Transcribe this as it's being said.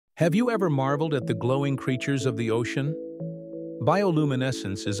Have you ever marveled at the glowing creatures of the ocean?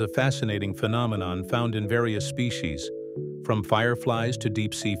 Bioluminescence is a fascinating phenomenon found in various species, from fireflies to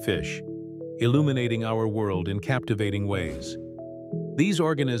deep-sea fish, illuminating our world in captivating ways. These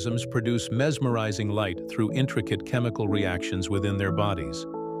organisms produce mesmerizing light through intricate chemical reactions within their bodies,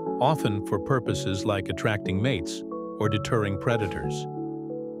 often for purposes like attracting mates or deterring predators.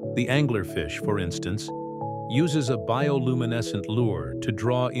 The anglerfish, for instance, uses a bioluminescent lure to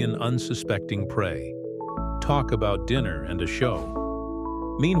draw in unsuspecting prey. Talk about dinner and a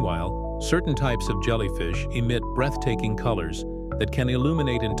show. Meanwhile, certain types of jellyfish emit breathtaking colors that can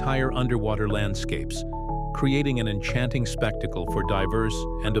illuminate entire underwater landscapes, creating an enchanting spectacle for divers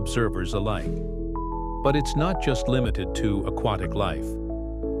and observers alike. But it's not just limited to aquatic life.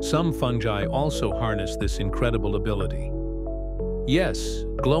 Some fungi also harness this incredible ability. Yes,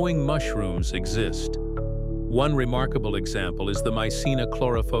 glowing mushrooms exist. One remarkable example is the Mycena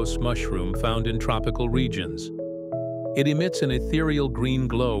chlorophyllus mushroom found in tropical regions. It emits an ethereal green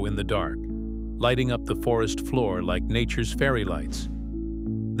glow in the dark, lighting up the forest floor like nature's fairy lights.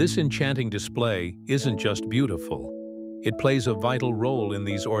 This enchanting display isn't just beautiful. It plays a vital role in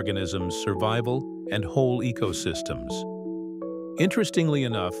these organisms' survival and whole ecosystems. Interestingly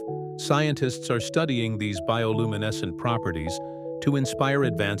enough, scientists are studying these bioluminescent properties to inspire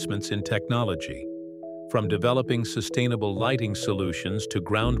advancements in technology, from developing sustainable lighting solutions to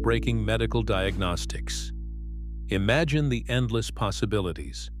groundbreaking medical diagnostics. Imagine the endless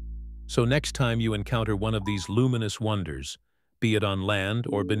possibilities. So next time you encounter one of these luminous wonders, be it on land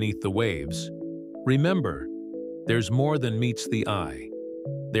or beneath the waves, remember, there's more than meets the eye.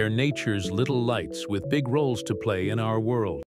 They're nature's little lights with big roles to play in our world.